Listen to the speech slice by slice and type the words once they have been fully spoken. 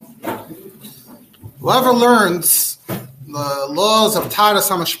Whoever learns the laws of tahara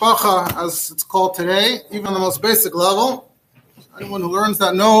samashpacha, as it's called today, even on the most basic level, anyone who learns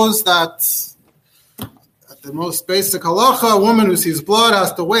that knows that at the most basic halacha, a woman who sees blood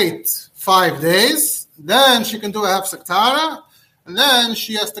has to wait 5 days. Then she can do a hefsek tahara, and then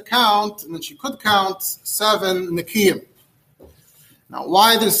she has to count, and then she could count 7 nikiyim. Now,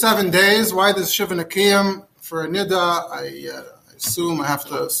 why there's 7 days? Why there's shiva nikiyim for a nida? I have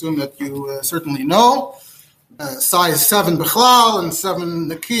to assume that you certainly know. Size 7 bichlal and 7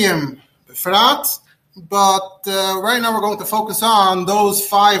 nikiyim befrat. But right now we're going to focus on those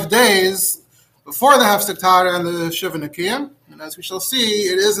 5 days before the hefsek tahara and the shiva nikiyim. And as we shall see,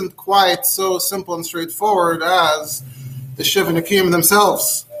 it isn't quite so simple and straightforward as the shiva nikiyim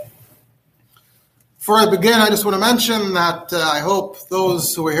themselves. Before I begin, I just want to mention that I hope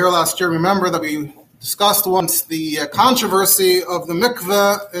those who were here last year remember that we discussed once the controversy of the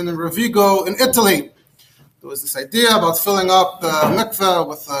mikveh in Rovigo in Italy. There was this idea about filling up mikveh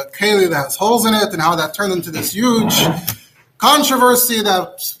with a keli that has holes in it, and how that turned into this huge controversy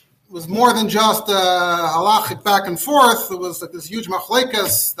that was more than just halachic back and forth. It was like this huge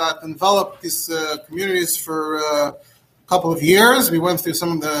machlekes that enveloped these communities for a couple of years. We went through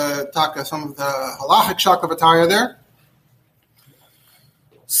some of the halachic shakavataya there.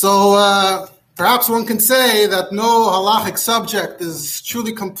 So perhaps one can say that no halachic subject is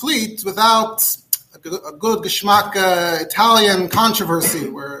truly complete without a good geschmack Italian controversy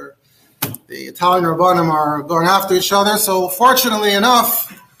where the Italian Rabbanim are going after each other. So fortunately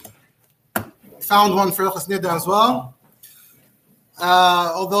enough, found one for Ilchas Nida as well.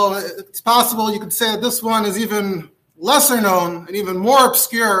 Although it's possible you could say that this one is even lesser known and even more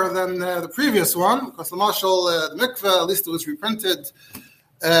obscure than the previous one, because the mikveh, at least it was reprinted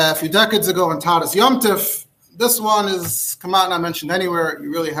a few decades ago in Taras Yom Tif. This one is not mentioned anywhere. You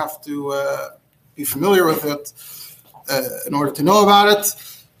really have to be familiar with it in order to know about it.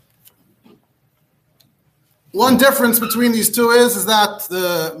 One difference between these two is that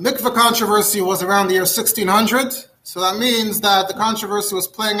the mikveh controversy was around the year 1600. So that means that the controversy was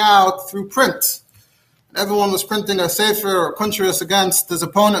playing out through print. Everyone was printing a sefer or kuntris against his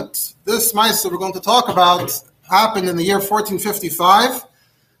opponent. This ma'aseh we're going to talk about happened in the year 1455.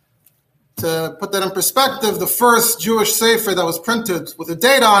 To put that in perspective, the first Jewish sefer that was printed with a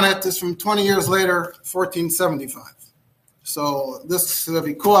date on it is from 20 years later, 1475. So this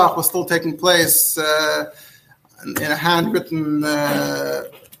vikuach was still taking place in a handwritten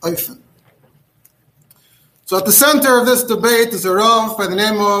oifen. So at the center of this debate is a Rav by the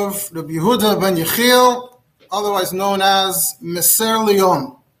name of Rabbi Yehuda ben Yechiel, otherwise known as Meser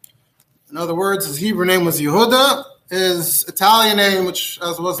Leon. In other words, his Hebrew name was Yehuda. His Italian name, which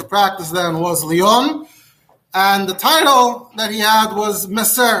as was the practice then, was Leon. And the title that he had was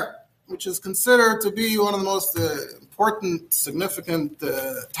Meser, which is considered to be one of the most important, significant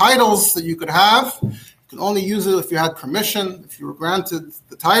titles that you could have. You could only use it if you had permission, if you were granted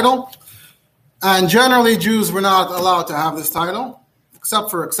the title. And generally, Jews were not allowed to have this title,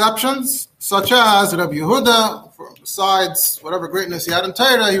 except for exceptions, such as Rabbi Yehuda. Besides whatever greatness he had in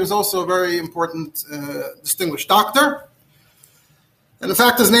Torah, he was also a very important, distinguished doctor. And in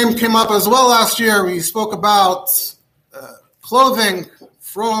fact, his name came up as well last year. We spoke about clothing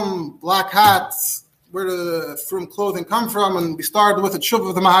from black hats. Where did the from clothing come from? And we started with the tshuva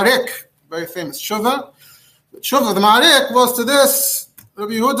of the Maharik, very famous tshuva. The tshuva of the Maharik was to this.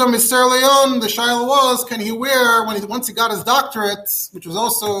 Rabbi Yehuda Meser Leon, the shaila was, can he wear, once he got his doctorate, which was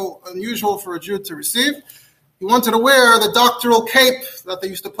also unusual for a Jew to receive, he wanted to wear the doctoral cape that they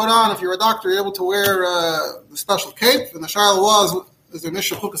used to put on. If you were a doctor, you were able to wear the special cape. And the shaila was, is there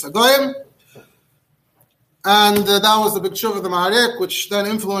Mishnah Chukas Hagoyim? And that was the big tshuva of the Maharik, which then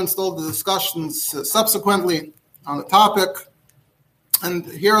influenced all the discussions subsequently on the topic. And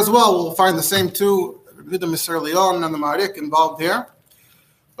here as well, we'll find the same two, Rabbi Yehuda Meser Leon and the Maharik involved here.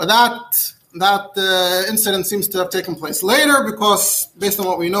 But that incident seems to have taken place later because, based on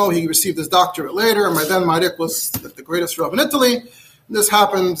what we know, he received his doctorate later, and by then Maharik was the greatest Rav in Italy. This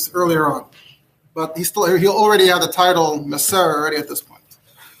happened earlier on. But he already had the title Meser already at this point.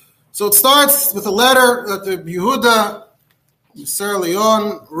 So it starts with a letter that the Yehuda Meser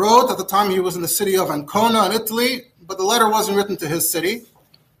Leon wrote. At the time he was in the city of Ancona in Italy, but the letter wasn't written to his city.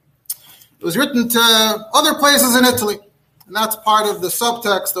 It was written to other places in Italy. And that's part of the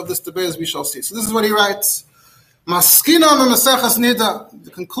subtext of this debate, as we shall see. So this is what he writes. Maskina me'Maseches Nida.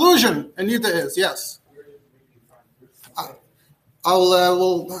 The conclusion in Nida is, yes.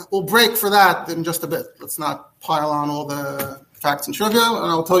 We'll break for that in just a bit. Let's not pile on all the facts and trivia, and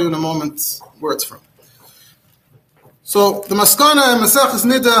I'll tell you in a moment where it's from. So the maskana in Maseches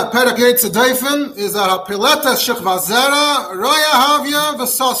Nida Perek Yetz Daifen is that Pileta Shechva Zera Roya Havya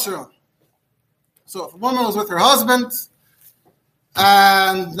V'Sasra. So if a woman was with her husband,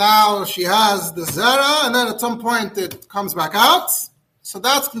 and now she has the Zera, and then at some point it comes back out, so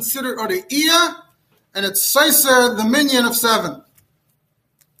that's considered Ore'iyah, and it's Seiser, the minion of 7.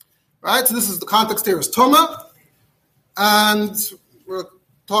 Right? So this is the context here is Tuma, and we're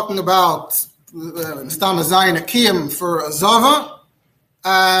talking about Stama Zayin Akiyim for a Zava,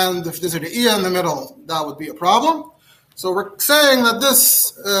 and if there's an Iya in the middle, that would be a problem. So we're saying that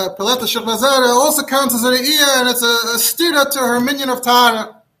this Peleta Shechvazara also counts as an Iya, and it's a stira to her minion of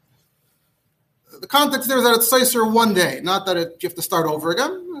tahara. The context there is that it's Seiser one day, not that you have to start over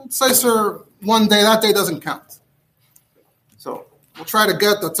again. It's Seiser one day, that day doesn't count. So we'll try to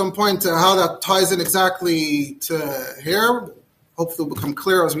get at some point to how that ties in exactly to here. Hopefully it'll become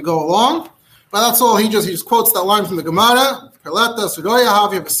clear as we go along. But that's all. He just quotes that line from the Gemara. So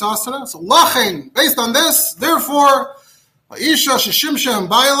Lachen, based on this, therefore, Isha Shishimsha and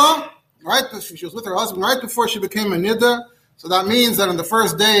Baila, right? She was with her husband right before she became a Nida. So that means that in the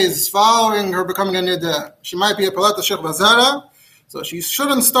first days following her becoming a Nida, she might be a Peleta Shech Bazara. So she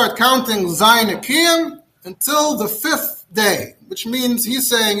shouldn't start counting Zayin Akiyim until the 5th day, which means he's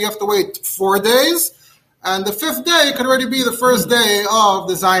saying you have to wait 4 days, and the 5th day could already be the first day of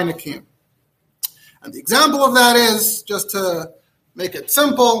the Zayin Akiyim. And the example of that is, just to make it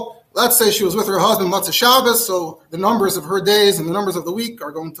simple, let's say she was with her husband Matzah Shabbos, so the numbers of her days and the numbers of the week are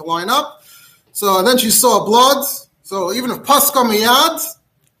going to line up. So and then she saw blood, so even if Paska Miyad,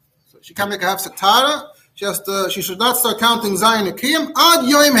 so she can't make a hefsek tahara, she should not start counting Zayin Akiyim ad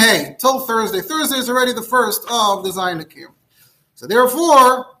Yom Hey, till Thursday. Thursday is already the first of the Zayin Akiyim. So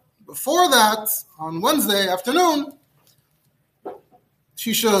therefore, before that, on Wednesday afternoon,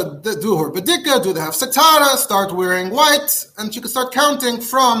 she should do her bedika, do the hefsek tahara, start wearing white, and she can start counting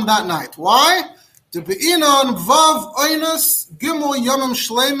from that night. Why? To be'inon vav oinus gimel yomim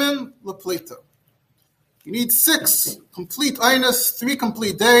shleimin leplita. You need 6 complete oinus, 3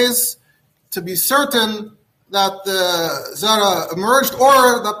 complete days, to be certain that the zara emerged,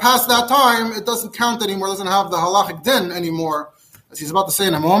 or that past that time it doesn't count anymore, doesn't have the halachic din anymore, as he's about to say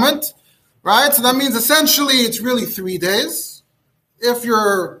in a moment. Right? So that means essentially it's really 3 days. If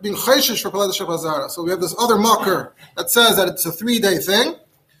you're being chayshish for Peleta Shech Zara. So we have this other mucker that says that it's a 3-day thing.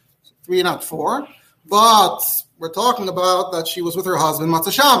 3, not 4. But we're talking about that she was with her husband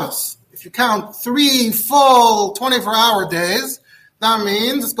Matzah Shabbos. If you count 3 full 24-hour days, that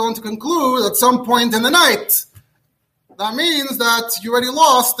means it's going to conclude at some point in the night. That means that you already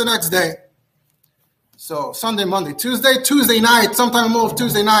lost the next day. So Sunday, Monday, Tuesday night, sometime in the middle of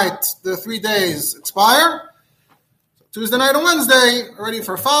Tuesday night, the 3 days expire. Tuesday night and Wednesday, already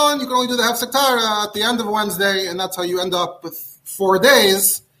for Fallen, you can only do the hefsek tahara at the end of Wednesday, and that's how you end up with 4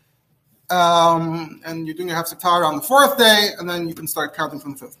 days. And you're doing your hefsek tahara on the 4th day, and then you can start counting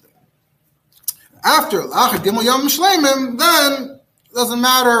from the 5th day. After Lachad Gimel Yom Shleimim, then it doesn't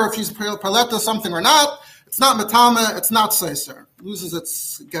matter if she's Peleta something or not. It's not Matama, it's not Seiser. It loses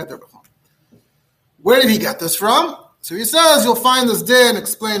its Geder. Where did he get this from? So he says, you'll find this din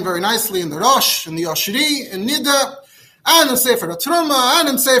explained very nicely in the Rosh, in the Yoshri, in Nida, and in Sefer HaTruma, and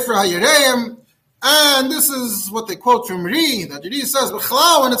in Sefer HaYereim, and this is what they quote from Ri, that Ri says,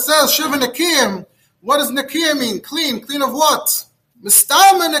 when it says Shiva Nakiyim, what does Nakiyim mean? Clean of what?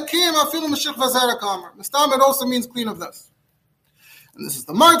 Mistama Nakiyim afilu Meshich Vazara Kamer. Mistama, it also means clean of this. And this is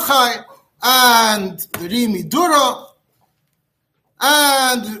the Mardchai, and the Ri Midura,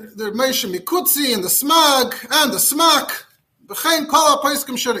 and the Moshe Mikutzi, and the Smag, and the Smak, B'chein Kol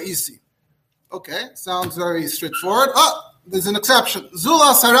HaPoiskim Shara Isi. Okay, sounds very straightforward. There's an exception.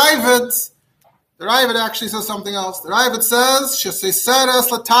 Zulas HaRayvid, the Rayvid actually says something else. The Rayvid says, Sheseiseres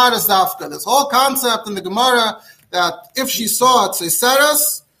Lataris Dafka. This whole concept in the Gemara that if she saw it,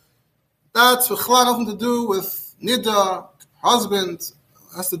 Seiseres, that's nothing to do with Nida, husband,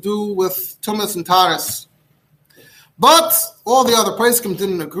 has to do with Tumas and Taris. But all the other Poskim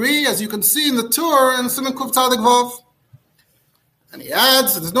didn't agree, as you can see in the tour in Siman Kuf Tzadik Vav. And he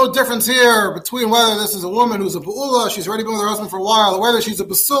adds, there's no difference here between whether this is a woman who's a Ba'ula, she's already been with her husband for a while, or whether she's a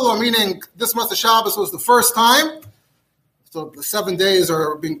Basula, meaning this month of Shabbos was the first time. So the 7 days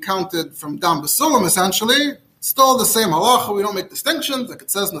are being counted from Dam Basulam, essentially. Still the same halacha, we don't make distinctions, like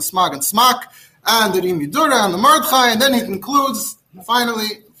it says in the Smag and Smak, and the Rim Yidura and the Mardchai, and then he concludes,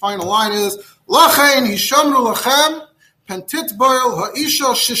 finally, the final line is, Lachein hishamru lachem, pentit boil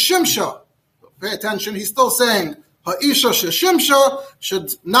ha'isha sheshimsha. Pay attention, he's still saying, Ha'isha sheshimsha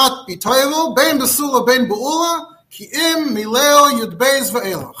should not be toivel, bein besula, bein be'ula, ki im mileo yudbeis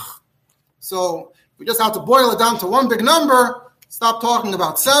va'elach. So, We just have to boil it down to one big number. Stop talking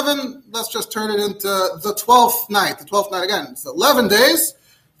about 7. Let's just turn it into the 12th night. The 12th night again. It's 11 days,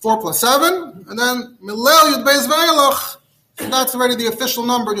 4 plus 7, and then Milel Yud Beis V'Eilach. So that's already the official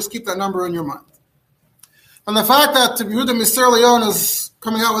number. Just keep that number in your mind. And the fact that Yehuda Mister Leon is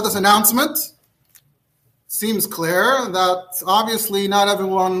coming out with this announcement seems clear that obviously not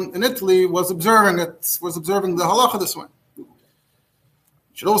everyone in Italy was observing the halacha this way.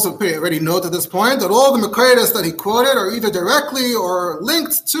 You should also already note at this point that all the Mekaydes that he quoted are either directly or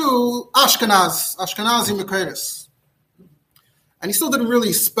linked to Ashkenazi Mekaydes. And he still didn't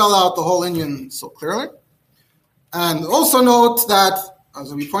really spell out the whole Indian so clearly. And also note that,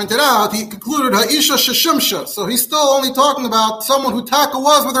 as we pointed out, he concluded Ha'isha Sheshimsha. So he's still only talking about someone who taka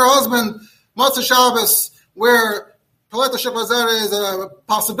was with her husband, Matzah Shabbos, where Paleta Shebazere is a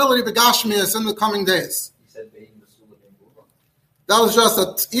possibility of the Gashmias in the coming days. He said that was just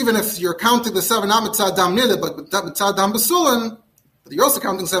that even if you're counting the 7, not Mitzad Dam Nida, but Mitzad Dam Besulin, but you're also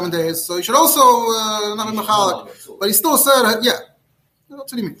counting 7 days, so you should also not be Mechalik. But he still said, yeah,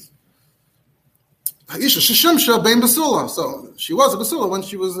 that's what he means. Ha'isha Sheshimsha Bein Besula. So she was a Besula when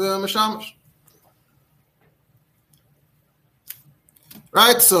she was Meshamish.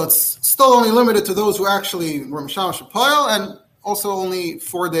 Right? So it's still only limited to those who actually were Meshamish Apayal, and also only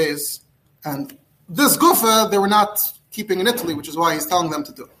 4 days. And this Gufa, they were not keeping in Italy, which is why he's telling them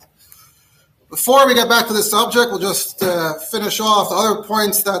to do it. Before we get back to this subject, we'll just finish off the other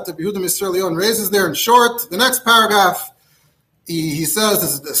points that the Yehuda Mister Leon raises there in short. The next paragraph, he says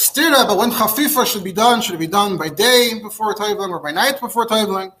this is the stira, but when chafifa should it be done by day before toivling or by night before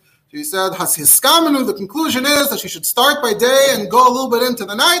toivling? So he said, hashiskamenu, the conclusion is that she should start by day and go a little bit into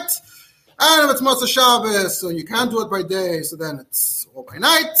the night. And if it's Matzah Shabbos, so you can't do it by day, so then it's all by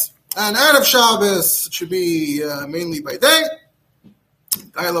night. And Erev Shabbos, it should be mainly by day.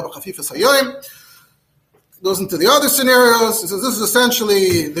 Goes into the other scenarios. He says this is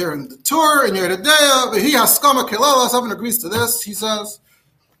essentially they're in the tour in Yeridea, but he has skama kelalas. Everyone agrees to this. He says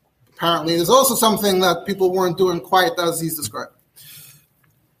apparently there's also something that people weren't doing quite as he's described.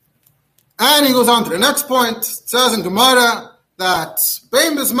 And he goes on to the next point. It says in Gemara that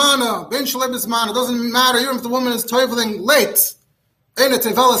bein bismana, bein shalei bismana, it doesn't matter even if the woman is toiveling late. Ein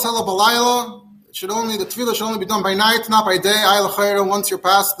tevelas ela balayla. The tefillah should only be done by night, not by day. Once you're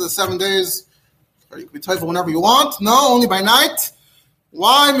past the 7 days. Or you can be toivel whenever you want. No, only by night.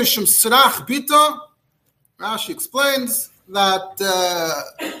 Why? Mishum sirach bita. Rashi explains that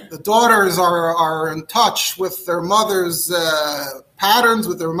the daughters are in touch with their mother's patterns,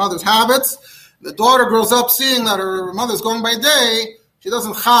 with their mother's habits. The daughter grows up seeing that her mother's going by day. She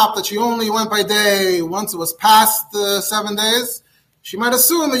doesn't chap that she only went by day once it was past the 7 days. She might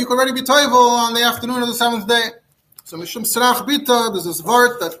assume that you could already be toivel on the afternoon of the 7th day. So Mishum Sirach Bita, there's this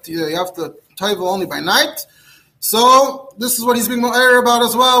word that you have to toivel only by night. So this is what he's being more about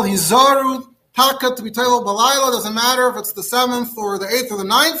as well. He's Zaru, Taka to be toivel Balayla, doesn't matter if it's the 7th or the 8th or the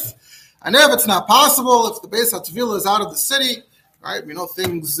 9th. And if it's not possible, if the Beis HaTevila is out of the city, right? We know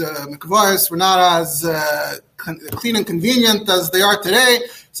things, mikvahs were not as clean and convenient as they are today.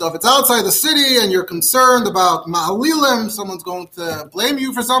 So if it's outside the city and you're concerned about ma'alilim, someone's going to blame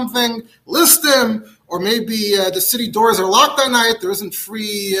you for something, list him, or maybe the city doors are locked that night, there isn't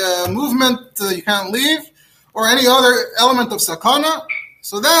free movement, you can't leave, or any other element of sakana.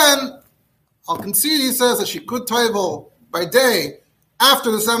 So then, I'll concede, he says that she could toivel by day after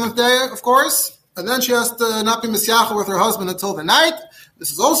the 7th day, of course, and then she has to not be misyacha with her husband until the night.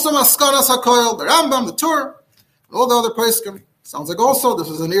 This is also maskanas hakoil, the Rambam, the Tur, and all the other poskim. Sounds like also this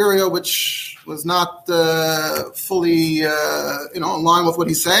is an area which was not fully, in line with what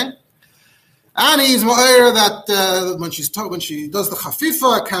he's saying. And he's mo'er that when she does the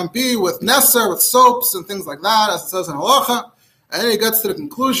chafifa, it can't be with neser, with soaps and things like that, as it says in halacha. And then he gets to the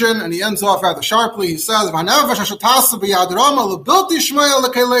conclusion, and he ends off rather sharply. He says, from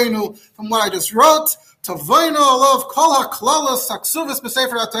what I just wrote, so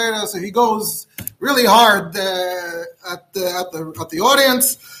he goes really hard at the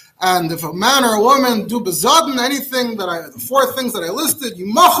audience. And if a man or a woman do bezadin, anything the 4 things that I listed,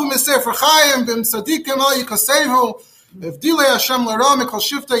 yimachu mesefer chayim bim tzadikim al yikasehu, if dilei Hashem l'ra mikol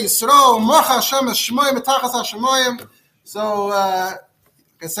shifta Yisrael, macha Hashem es-shmoyim etachas ha-shemoyim. So, like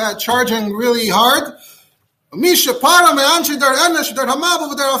I said, charging really hard. Misha para me'anshi dar enesh dar hamabu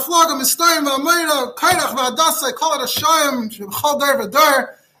v'dar aflaga mistoyim v'ameira kairach v'adasai kol ha-shayim sheb'chol dar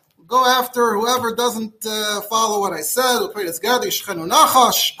v'dar. Go after whoever doesn't follow what I said. We'll pray this God, Yishchenu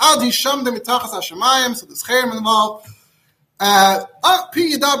Nachash, Ad Hishamde Mitachas HaShemayim, so there's Chayim involved. Pi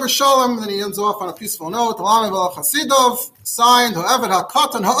Yidaber Shalom, then he ends off on a peaceful note. Alami V'al Chasidov, signed, Ha'evet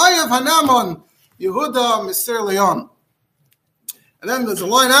HaKatan, Ha'ayev HaNamon, Yehuda Misir Leon. And then there's a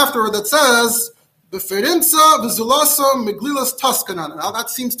line afterward that says, Beferinza v'zulasa meglilas Taskanan. Now that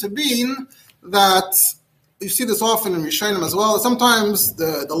seems to mean that, you see this often in Rishonim as well, sometimes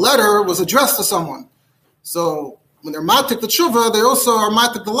the letter was addressed to someone. So when they're matik the tshuva, they also are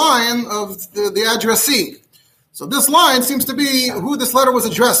matik the line of the addressee. So this line seems to be who this letter was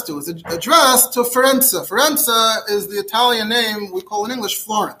addressed to. It's addressed to Firenze. Firenze is the Italian name we call in English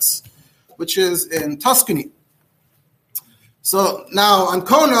Florence, which is in Tuscany. So now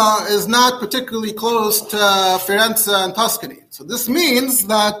Ancona is not particularly close to Firenze and Tuscany. So this means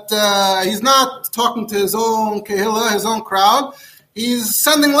that he's not talking to his own kehillah, his own crowd. He's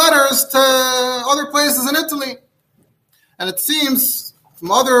sending letters to other places in Italy. And it seems from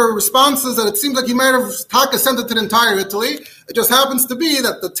other responses that it seems like he might have sent it to the entire Italy. It just happens to be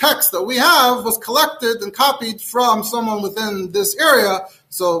that the text that we have was collected and copied from someone within this area.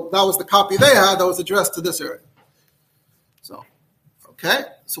 So that was the copy they had that was addressed to this area. So, okay.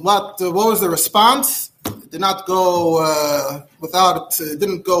 So what was the response? It did not go it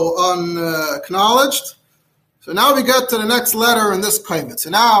didn't go unacknowledged. So now we get to the next letter in this kaivet.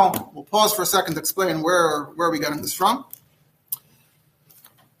 So now we'll pause for a second to explain where we're getting this from.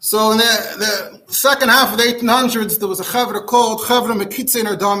 So in the second half of the 1800s, there was a chevra called Chevra Mekitzei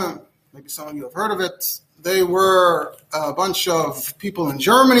Nerdamim. Maybe some of you have heard of it. They were a bunch of people in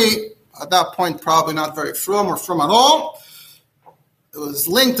Germany. At that point, probably not very frum or frum at all. It was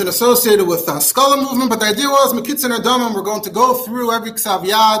linked and associated with the Haskalah movement, but the idea was Mekitzei Nerdamim, we're going to go through every ksav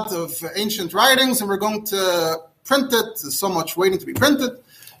yad of ancient writings, and we're going to print it. There's so much waiting to be printed.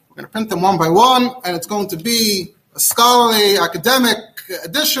 We're going to print them one by one, and it's going to be a scholarly, academic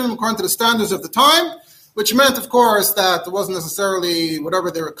edition according to the standards of the time, which meant, of course, that it wasn't necessarily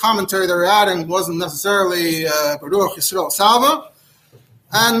whatever their commentary they were adding wasn't necessarily Baruch Yisrael Salva.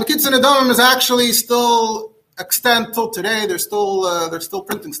 And Mekitzei Nerdamim is actually still extant till today. They're still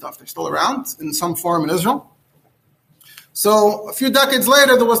printing stuff. They're still around in some form in Israel. So a few decades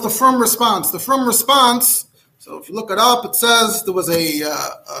later, there was the Frum response. The Frum response. So if you look it up, it says there was a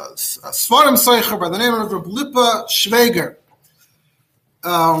Svarim Seicher by the name of Reb Lipa Schweger.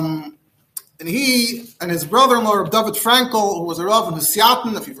 And he and his brother-in-law, Reb David Frankel, who was a Rav in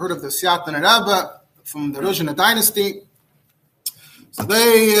Husiaten, if you've heard of the Husiaten Rebbe from the Ruzhina dynasty. So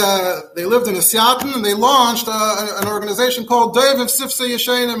they lived in Husiaten, and they launched an organization called Doiv Sifsei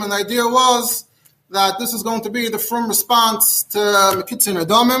Yeshenim, and the idea was that this is going to be the Frum response to Mekitzei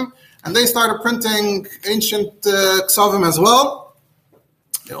Nerdamim. And they started printing ancient ksavim as well.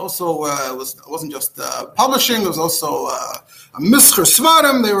 It also wasn't just publishing; it was also a mischer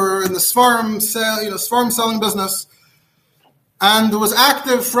svarim. They were in the svarim selling business, and it was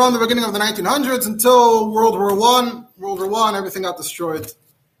active from the beginning of the 1900s until World War I. World War I, everything got destroyed.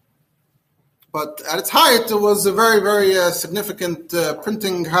 But at its height, it was a very, very significant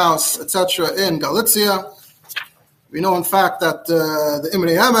printing house, etc., in Galicia. We know, in fact, that the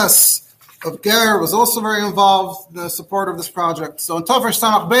Imrei Emes of Ger was also very involved in the support of this project. So in Tafresh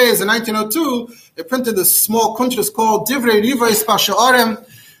Samach Beis in 1902, they printed this small kuntres called Divrei Rivais Pasha'arim.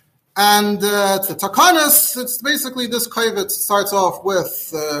 And the Takanas, it's basically this kaivet starts off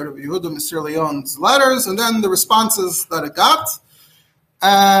with Rabbi Yehuda Misir Leon's letters and then the responses that it got.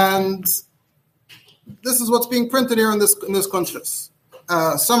 And this is what's being printed here in this kuntres.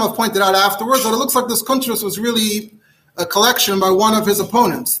 Some have pointed out afterwards that it looks like this kuntres was really a collection by one of his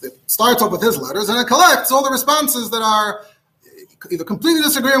opponents. It starts off with his letters, and it collects all the responses that are either completely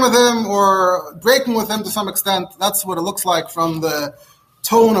disagreeing with him or breaking with him to some extent. That's what it looks like from the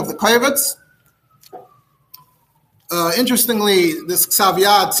tone of the kaivetz. Interestingly, this ksav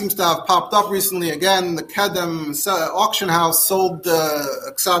yad seems to have popped up recently again. The Kedem auction house sold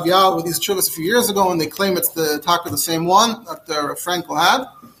a ksav yad with these tshuvas a few years ago, and they claim it's the same one that Frankel had.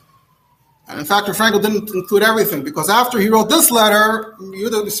 And in fact, Frankel didn't include everything, because after he wrote this letter,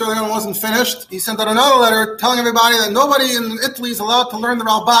 Yehuda Misir Leon wasn't finished. He sent out another letter telling everybody that nobody in Italy is allowed to learn the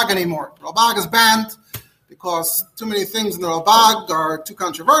Ralbag anymore. The Ralbag is banned because too many things in the Ralbag are too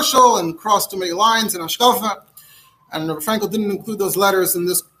controversial and cross too many lines in Hashkafa. And Frankel didn't include those letters in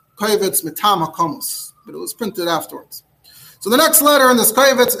this kaivetz Mitam HaKomos, but it was printed afterwards. So the next letter in this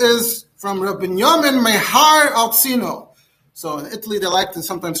kaivetz is from Rabbi Binyamin Mehar Altsino. So in Italy, they like to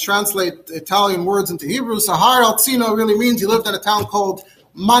sometimes translate Italian words into Hebrew. So Har Altsino really means he lived in a town called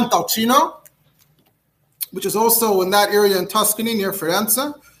Montalcino, which is also in that area in Tuscany near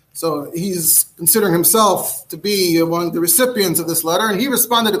Firenze. So he's considering himself to be one of the recipients of this letter, and he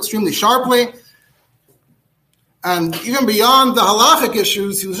responded extremely sharply. And even beyond the halachic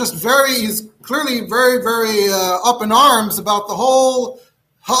issues, he's clearly very, very up in arms about the whole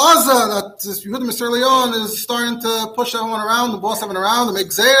ha'aza, that this Yehuda Mr. Leon is starting to push everyone around, the boss everyone around, to make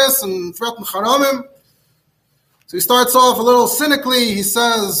zayas and threaten charamim. So he starts off a little cynically. He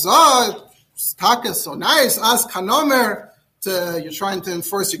says, Taka is so nice. As kanomer, you're trying to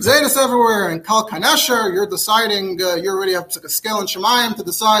enforce yigzedus everywhere. And kal kanesher, you're deciding, you already have a scale in Shemayim to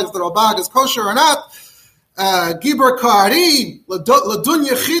decide if the Rabag is kosher or not. Gibor kari, ladun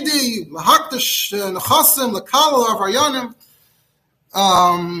yechidi, lahakdish nechasim, lakal avaryanim.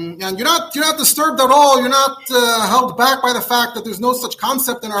 And you're not disturbed at all. You're not held back by the fact that there's no such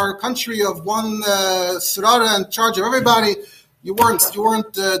concept in our country of one Surara in charge of everybody. You weren't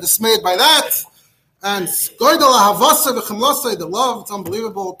dismayed by that. And the love, it's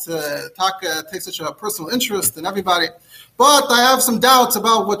unbelievable to take such a personal interest in everybody. But I have some doubts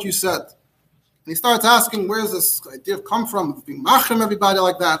about what you said. And he starts asking, where's this idea come from, of being machrim everybody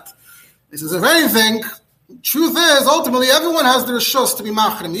like that? He says, if anything, truth is, ultimately, everyone has their shus to be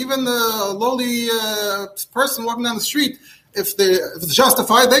machrim. Even the lowly person walking down the street, if it's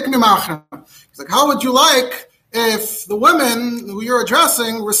justified, they can be machrim. He's like, how would you like if the women who you're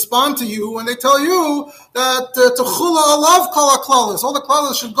addressing respond to you when they tell you that techula alav kol haklalos, all the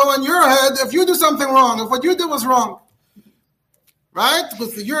klalos should go on your head if you do something wrong, if what you did was wrong. Right?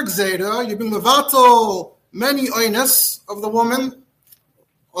 With your gzeda, you're being mevatel many oinus of the woman.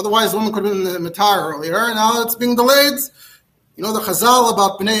 Otherwise, the woman could have been in the matar earlier. Now it's being delayed. You know the Chazal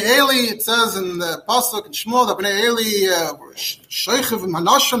about Bnei Eli. It says in the pasuk in Shmuel that Bnei Eli were sheichiv and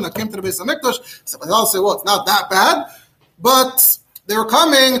hanashim that came to the Beis Hamikdash. So Chazal say, well, it's not that bad, but they were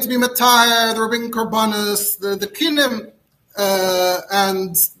coming to be matar. They were bringing karbanis, the kinim,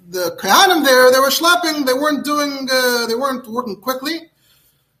 and the kahanim there. They were schlepping. They weren't working quickly.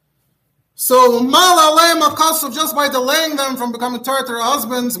 So, mala aleim akosov, just by delaying them from becoming tar to their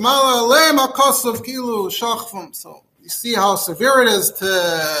husbands, mala aleim akosov kilu shachfum. So, you see how severe it is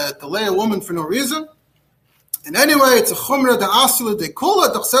to delay a woman for no reason. And anyway, it's a chumra de asila de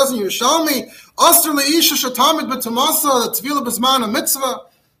kula, that says in Yerushalmi, asr leisha shatamid b'tamasa, the tvila b'zman a mitzvah.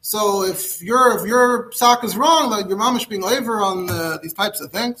 So, if your psak is wrong, like your mamish being over on these types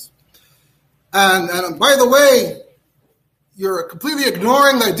of things. And by the way, you're completely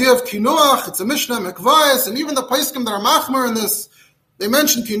ignoring the idea of kinuach. It's a mishnah, mekvayis, and even the paiskim that are machmer in this, they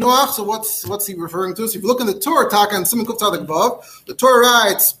mention kinuach. So what's he referring to? So if you look in the Torah, Taka and Simon Kuf Tzadik Vav, the Torah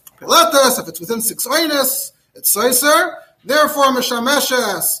writes, Pilatus, if it's within 6 oinus, it's soiser. Therefore,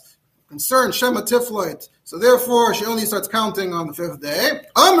 mishameshes, concerned shema tifloit. So therefore, she only starts counting on the 5th day.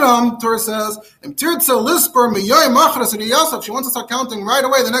 Amram, Torah says, Im tirtze lisper miyoy machras yasaf. She wants to start counting right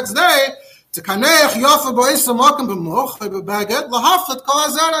away the next day. To kaneach yafa ba'isamakim b'moch b'baget lahaflet kol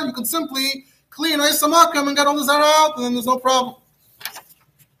hazara. You can simply clean isamakim and get all the zara out, and then there's no problem.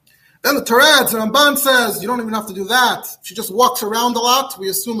 Then the Torah, the Ramban says, you don't even have to do that. She just walks around a lot. We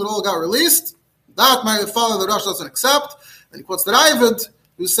assume it all got released. That my father, the Rosh, doesn't accept. Then he quotes the Ravid,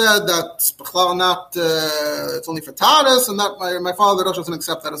 who said that it's only for Taras, and that my father, the Rosh, doesn't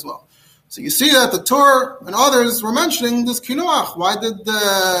accept that as well. So you see that the Torah and others were mentioning this kinuach. Why did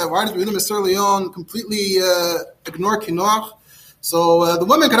Yehuda Mr. Leon completely ignore kinuach? So the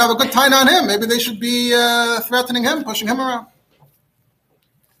women could have a good time on him. Maybe they should be threatening him, pushing him around.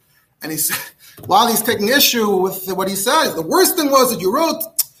 And he said, while he's taking issue with what he says, the worst thing was that you wrote,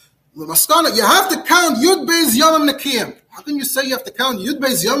 you have to count Yud Beis Yom Nekiyim. How can you say you have to count Yud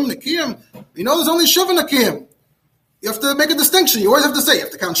Beis Yom Nekiyim? You know there's only Shiva Nekiyim. You have to make a distinction. You always have to say, you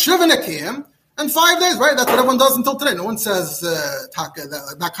have to count Shiva Nekiyim and 5 days, right? That's what everyone does until today. No one says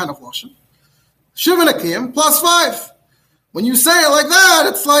that kind of lashon. Shiva Nekiyim plus 5. When you say it like that,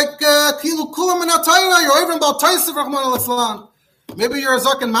 it's like Kilu Kulam and Atayra. You're even about Taisiv Rahman al-Islam. Maybe you're a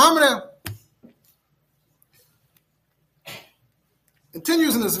Zakin Mamre.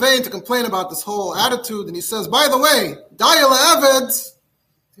 Continues in this vein to complain about this whole attitude, and he says, by the way, Dayala Eved,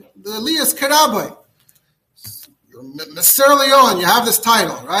 the Elias Kerabai. Mr. Leon, you have this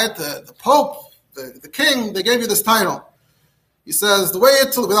title, right? The Pope, the King, they gave you this title. He says, the way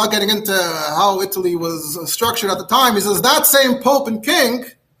Italy, without getting into how Italy was structured at the time, he says, that same Pope and King,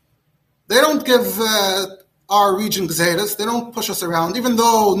 they don't give our region gzedas, they don't push us around, even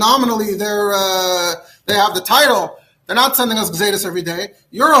though nominally they have the title. They're not sending us gzedas every day.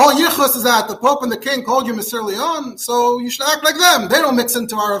 Your whole yichus is that the Pope and the King called you Mr. Leon, so you should act like them. They don't mix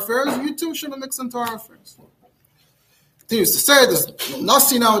into our affairs. You too shouldn't mix into our affairs. Continues to say there's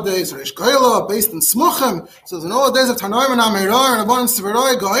Nasi nowadays, Rish Goyla, based in Smuchim. Says in all the days of Tanoim and Amirar and Abon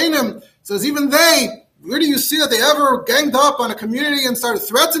Severoi Goinim. Says even they, where do you see that they ever ganged up on a community and started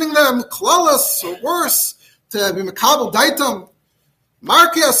threatening them, klalas or worse, to be Makabal Daitam?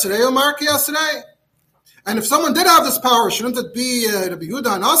 Marki Asrei or Marki Asrei. And if someone did have this power, shouldn't it be Rabbi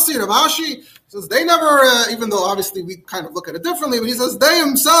Yehuda and Asi, Rav Ashi? He says they never, even though obviously we kind of look at it differently, but he says they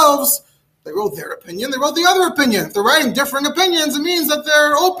themselves, they wrote their opinion, they wrote the other opinion. If they're writing different opinions, it means that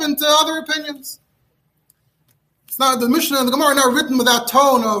they're open to other opinions. It's not, the Mishnah and the Gemara are not written with that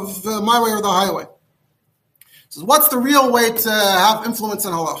tone of my way or the highway. So what's the real way to have influence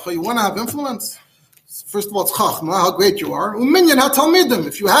in halacha? You want to have influence? First of all, it's chachma, how great you are. Uminyan ha-talmidim.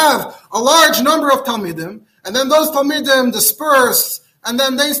 If you have a large number of talmidim, and then those talmidim disperse, and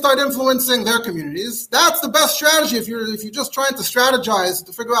then they start influencing their communities, that's the best strategy. If you're just trying to strategize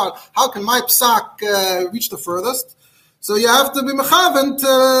to figure out how can my psak reach the furthest. So you have to be mechaven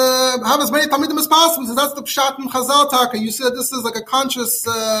to have as many talmidim as possible. So that's the pshat and chazal taka. You see that this is like a conscious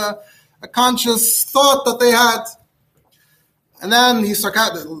thought that they had. And then he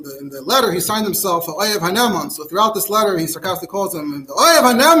in the letter he signed himself Oyev Haneman. So throughout this letter he sarcastically calls him the Oyev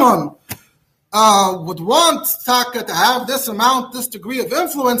Haneman would want Taka to have this amount, this degree of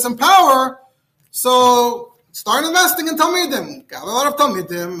influence and power. So start investing in Talmidim, gather a lot of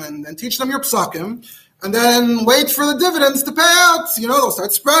Talmidim, and teach them your psakim, and then wait for the dividends to pay out. They'll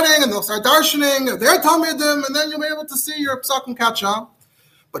start spreading and they'll start darshaning their Talmidim, and then you'll be able to see your psakim catch up.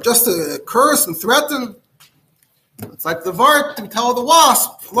 But just to curse and threaten, it's like the Vart to tell the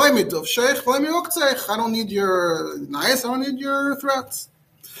wasp, I don't need your nice, I don't need your threats.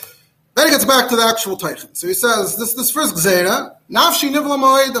 Then he gets back to the actual Teichen. So he says, this first Gzeira, Nafshi Nivla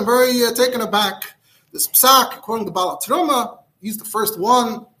Moed, I'm very taken aback. This Psak, according to Baal Truma, he's the first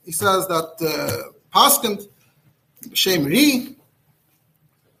one. He says that Paskand, Shem Ri,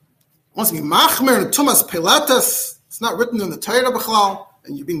 wants to be Machmer and Tumas Pilatus. It's not written in the Torah B'chlal.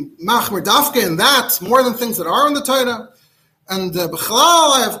 And you've been machmer dafke in that more than things that are in the Torah. And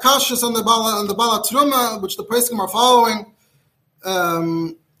b'chlal, I have kashas on the Bala Truma, which the poskim are following.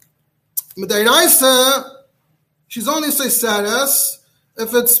 Medairaisa, she's only seiseres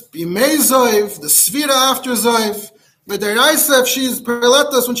if it's bimei zoiv, the svira after zoiv. Medairaisa, if she's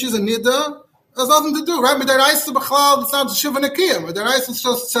perletas when she's a nida, has nothing to do, right? Medairaisa b'chlal, it's not shiva nekiyah. Medairaisa is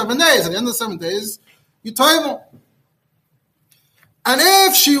just 7 days. At the end of the 7 days, you toivel. And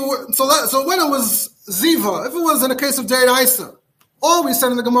if she were, so when it was Ziva, if it was in a case of Deiraisa, all we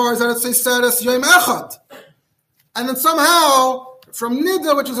said in the Gemara is that it says Seres Yom Echad. And then somehow, from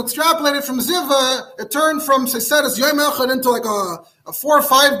Nida, which was extrapolated from Ziva, it turned from Seres Yom Echad into like a 4 or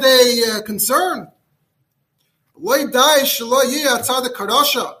 5 day concern.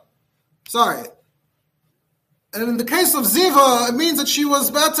 Sorry. And in the case of Ziva, it means that she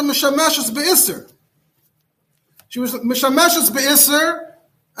was Bata Mishameshus Be'isr. She was Mishameshus Be'isr,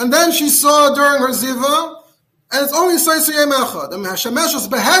 and then she saw during her Ziva, and it's only Seisir Yom Echad. And Mishameshus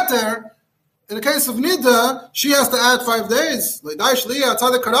Be'heter, in the case of Nida, she has to add 5 days. The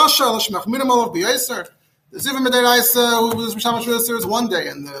Ziva Mederaisa, who was Mishameshus Be'isr, is 1 day,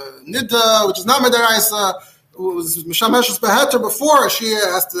 and the Nida, which is not Mederaisa, who was Mishameshus Be'heter before, she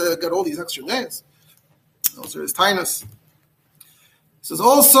has to get all these extra days. Those are his tinus. This is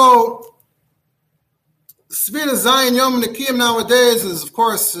also Svira Zayin Yom Nekiyim nowadays is, of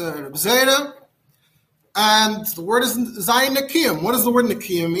course, Bzeira. And the word is Zayin Nekiyim. What does the word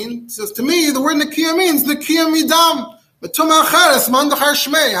Nekiyim mean? It says, to me, the word Nekiyim means Nekiyim Midam. Tuma Acheres, Mandachar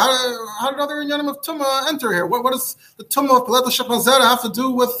Shmei. How did other Inyanim of Tuma enter here? What does the Tuma of Peleta Shechazera have to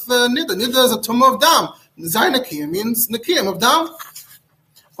do with Nida? Nida is a Tuma of Dam. Zayin Nekiyim means Nekiyim of Dam.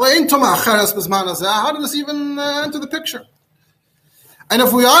 Well, in Tuma Acheres Bizman Hazeh, how did this even enter the picture? And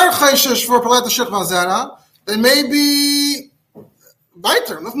if we are Chayshish for Peleta Shechazera, then maybe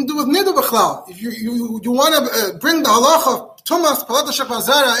weiter, nothing to do with Nida B'chlal. If you want to bring the halacha of Tumas Peleta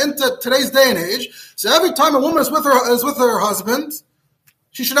Shechazera into today's day and age, so every time a woman is with her husband,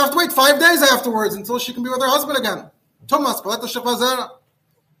 she should have to wait 5 days afterwards until she can be with her husband again. Tumas Peleta Shechazera.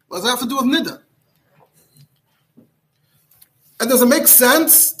 What does that have to do with Nida? And does it make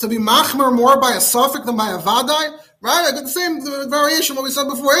sense to be machmer more by a suffix than by a vadai? Right? I got the same variation what we said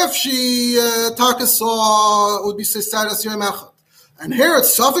before. If she taka saw, it would be Sesaras Yom Echad. And here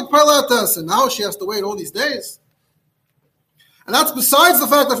it's suffix Peletas, and now she has to wait all these days. And that's besides the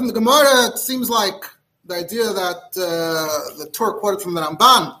fact that from the Gemara, it seems like the idea that the Torah quoted from the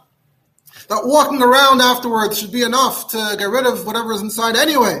Ramban, that walking around afterwards should be enough to get rid of whatever is inside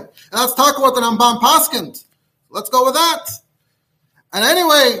anyway. And let's talk about the Ramban Paskind. Let's go with that. And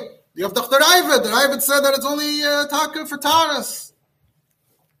anyway, you have Dr. Ivid. The Ivid said that it's only taka for Taras.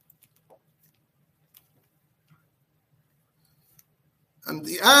 And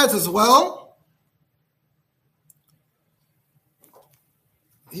he adds as well,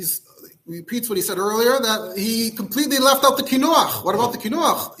 repeats what he said earlier, that he completely left out the kinuach. What about the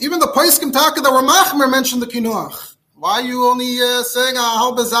kinuach? Even the Paiskim Taka that were machmer mentioned the kinuach. Why are you only saying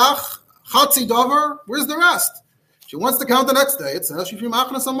ahal bezach, chatzi dover? Where's the rest? She wants to count the next day. It says she's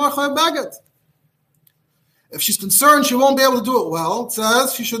machnas amacha baget. If she's concerned she won't be able to do it well, it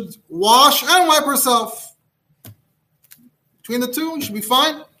says she should wash and wipe herself. Between the two, she should be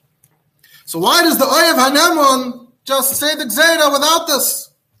fine. So why does the Oyev Hanemon just say the Gzeira without this?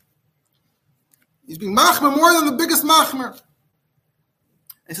 He's being machmer more than the biggest machmer.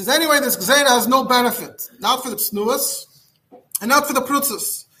 He says, anyway, this Gzeira has no benefit. Not for the Tznuas, and not for the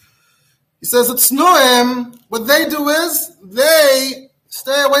Prutzas. He says, the Tznuim, what they do is, they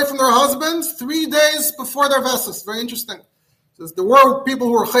stay away from their husbands 3 days before their Vesus. Very interesting. Says, there were people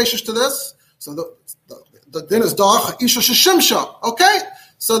who were chayshish to this. So the din is Dach, Isha Shishimsha. Okay?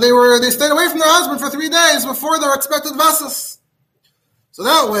 So they stayed away from their husband for 3 days before their expected Vesus. So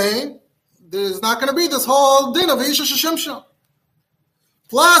that way, there's not going to be this whole din of Isha Shishimsha.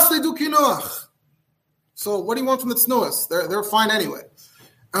 Plus, they do kinuach. So what do you want from the tznuas? They're fine anyway.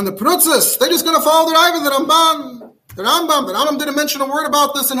 And the prutzas, they're just going to follow the Raiva, the Rambam. The Rambam didn't mention a word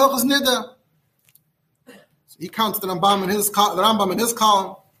about this in Hilchos Nida. So he counts the Rambam in his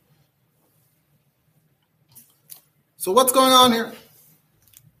column. So what's going on here?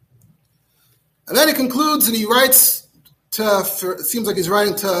 And then he concludes and he writes it seems like he's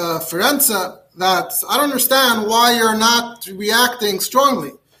writing to Ferenza, that I don't understand why you're not reacting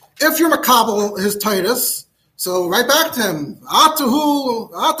strongly. If you're makabel his Titus, so write back to him.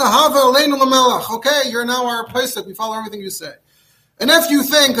 Okay, you're now our pesach. We follow everything you say. And if you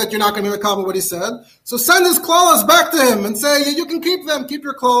think that you're not going to be makabel what he said, so send his clothes back to him and say, you can keep them, keep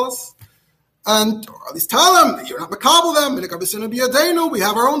your clothes. And or at least tell him, you're not makabel them. We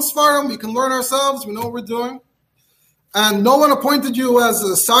have our own svarim. We can learn ourselves. We know what we're doing. And no one appointed you as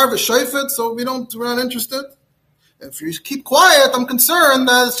a sar v'shayfet, so we're not interested. If you keep quiet, I'm concerned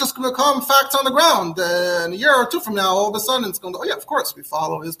that it's just going to come facts on the ground. In a year or two from now, all of a sudden it's going to, of course, we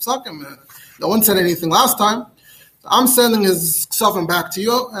follow his psakim. No one said anything last time. So I'm sending his ksavim back to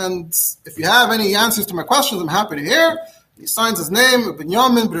you, and if you have any answers to my questions, I'm happy to hear. He signs his name,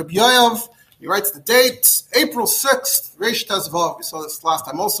 Binyamin, B'Reb Yoav. He writes the date, April 6th, Reish Tezvav. We saw this last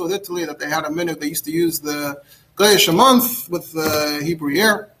time also with Italy, that they had a minute. They used to use the Goyish a month with the Hebrew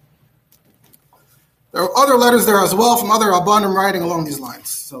year. There are other letters there as well from other Rabbanim writing along these lines.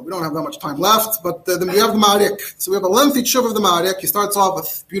 So we don't have that much time left, but then we have the Ma'arik. So we have a lengthy tshuva of the Ma'arik. He starts off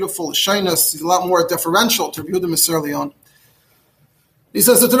with beautiful shyness. He's a lot more deferential to Yehuda Miser Leon. He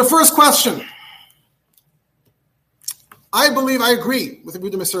says that to the first question, I agree with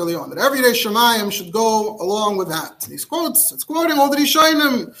Yehuda Miser Leon, that everyday Shemayim should go along with that. It's quoting all the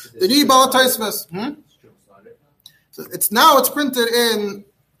Rishonim, the Ribal Taisves. So it's printed in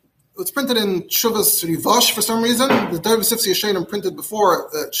Shuvas Rivash for some reason. The David Sifsi Yeshenim printed before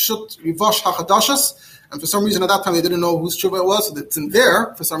Shut Rivash HaChadashas, and for some reason at that time they didn't know whose Shuvah it was, so it's in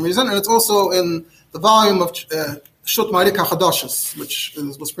there for some reason, and it's also in the volume of Shut Marik HaChadashas, which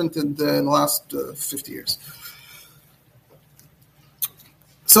was printed in the last 50 years.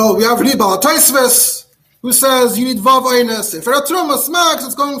 So we have Ribal Taisves, who says you need Vav Einis. If Eretrumas Max,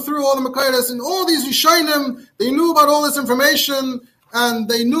 it's going through all the Makaidas, and all these Yishainim, they knew about all this information, and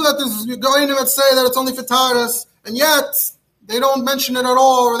they knew that this is Goinim that say that it's only for Taras, and yet they don't mention it at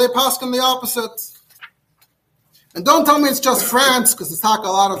all, or they pass on the opposite. And don't tell me it's just France, because it's talk a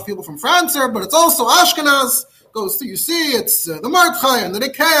lot of people from France here, but it's also Ashkenaz. Goes through, you see, it's the Mordechai and the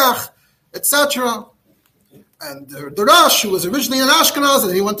Rekeach, etc. And the Rosh, who was originally in Ashkenaz,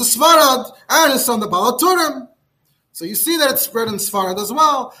 and he went to Sfarad, and his son the Balaturim. So you see that it's spread in Sfarad as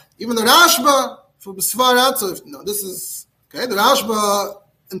well. Even the Rashba from Sfarad. So this is okay. The Rashba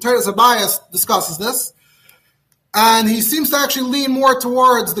in Teres Abayas discusses this, and he seems to actually lean more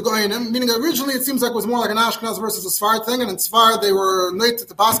towards the Goinim, meaning originally it seems like it was more like an Ashkenaz versus a Sfarad thing, and in Sfarad they were late to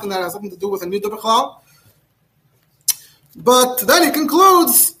Paskin that has nothing to do with a Nida B'chlal. But then he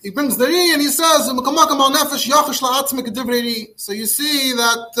concludes, he brings the Ri, and he says, so you see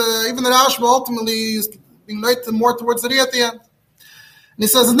that even the Rashba ultimately is being led more towards the Ri at the end. And he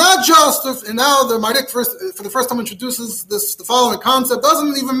says, it's not just, and now the Marik for the first time introduces the following concept,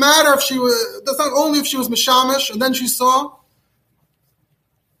 doesn't even matter if she was, that's not only if she was Mishamish, and then she saw,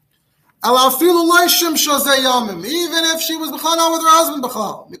 even if she was b'chlal with her husband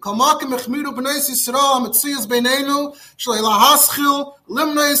b'chlal.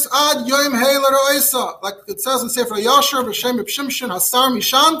 Like it says in Sefer Yasher, B'Shem B'Shimshon Hasar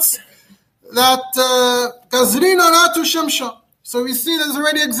Mishantz, that Gazrina Natu Shimsha. So we see there's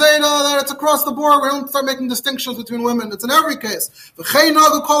already exeda that it's across the board. We don't start making distinctions between women. It's in every case. With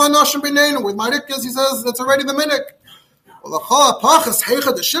Marikas, he says it's already the minik. At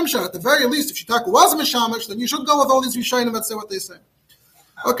the very least, if Shitaka was mishamish, then you should go with all these Rishayim that say what they say.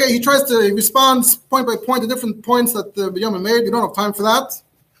 Okay, he responds point by point to different points that Binyamin made. We don't have time for that.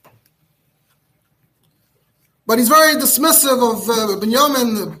 But he's very dismissive of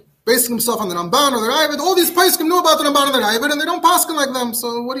Binyamin basing himself on the Ramban or the Ravid. All these Paiskim know about the Ramban and the Ravid, and they don't paskin like them.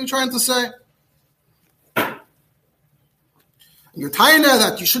 So what are you trying to say? You're tying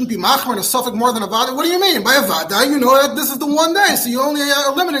that you shouldn't be machmer and a suffix more than a vada. What do you mean? By a vada, you know that this is the one day, so you only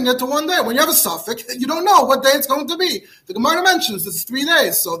are limiting it to one day. When you have a suffix, you don't know what day it's going to be. The Gemara mentions it's 3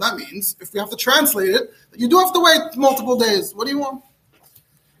 days, so that means if we have to translate it, you do have to wait multiple days. What do you want?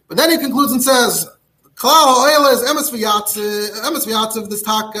 But then he concludes and says, "Klal ha'oila is emes v'yatziv this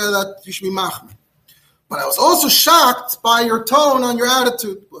taka that you should be machmer." But I was also shocked by your tone on your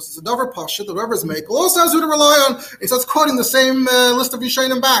attitude. This is a davar pasha, the Rebbe's make. Also has who to rely on. He starts quoting the same list of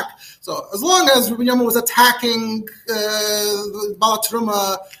Yishayim back. So as long as Rabbi Yama was attacking the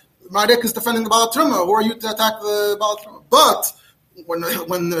Balatruma, Mardik is defending the Balatruma, who are you to attack the Balatruma? But when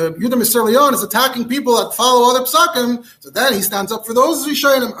Yudah Mr. Leon is attacking people that follow other psakim, so then he stands up for those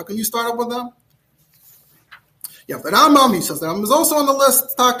Yishayim. How can you start up with them? You have the Rambam, he says the Rambam is also on the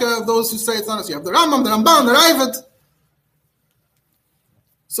list of those who say it's not. You have the Rambam, the Ramban, the Ravid.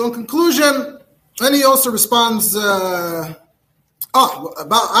 So in conclusion, then he also responds, what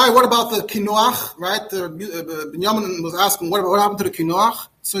about the Kinuach, right? Binyamin was asking, what happened to the Kinuach?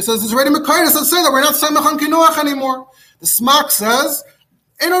 So he says, there's already Mekayis that say that we're not Samech on Kinuach anymore. The Smak says,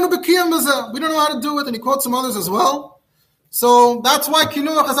 we don't know how to do it, and he quotes some others as well. So that's why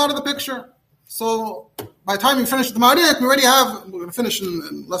Kinuach is out of the picture. So by the time you finish the Ma'arik, we're going to finish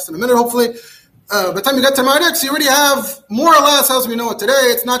in less than a minute, hopefully. By the time you get to Ma'arik, so you already have more or less, as we know it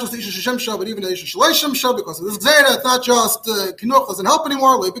today, it's not just the Isha Shemsha, but even the Isha Shalei Shemsha, because of this Gzeira, it's not just Kinuch doesn't help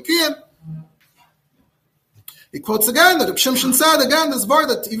anymore, Lei Bekiyin. He quotes again that Shimshon said, again, this bar,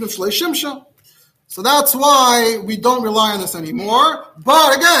 that even if Shalei Shemsha. So that's why we don't rely on this anymore.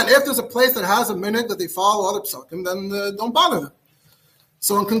 But again, if there's a place that has a minute that they follow other psakim, then don't bother them.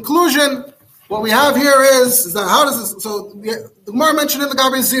 So in conclusion, what we have here is that how does this? So the Gemara mentioned in the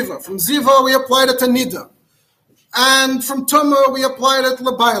Gabi Ziva. From Ziva we applied it to Nida, and from Tumah we applied it to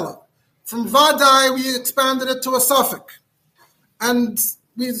Labaila. From Vadai we expanded it to a suffix, and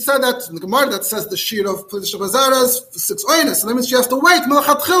we said that in the Gemara that says the sheet of Plisha Bazaras for 6 oines. So that means she has to wait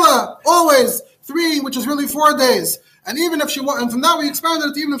Melchatchila always 3, which is really 4 days. And even if she and from that we expanded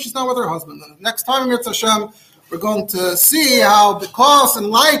it even if she's not with her husband. And next time in Hashem, we're going to see how because in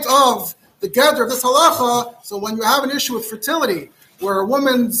light of the gather of this halacha, so when you have an issue with fertility, where a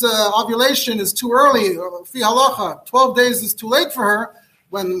woman's ovulation is too early, fi halacha, 12 days is too late for her,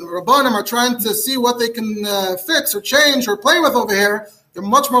 when Rabbanim are trying to see what they can fix or change or play with over here, they're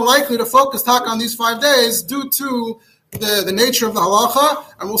much more likely to focus on these 5 days due to the nature of the halacha,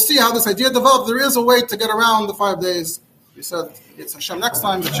 and we'll see how this idea develops. There is a way to get around the 5 days. We said, it's Hashem next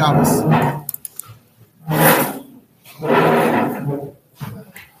time, the Shabbos.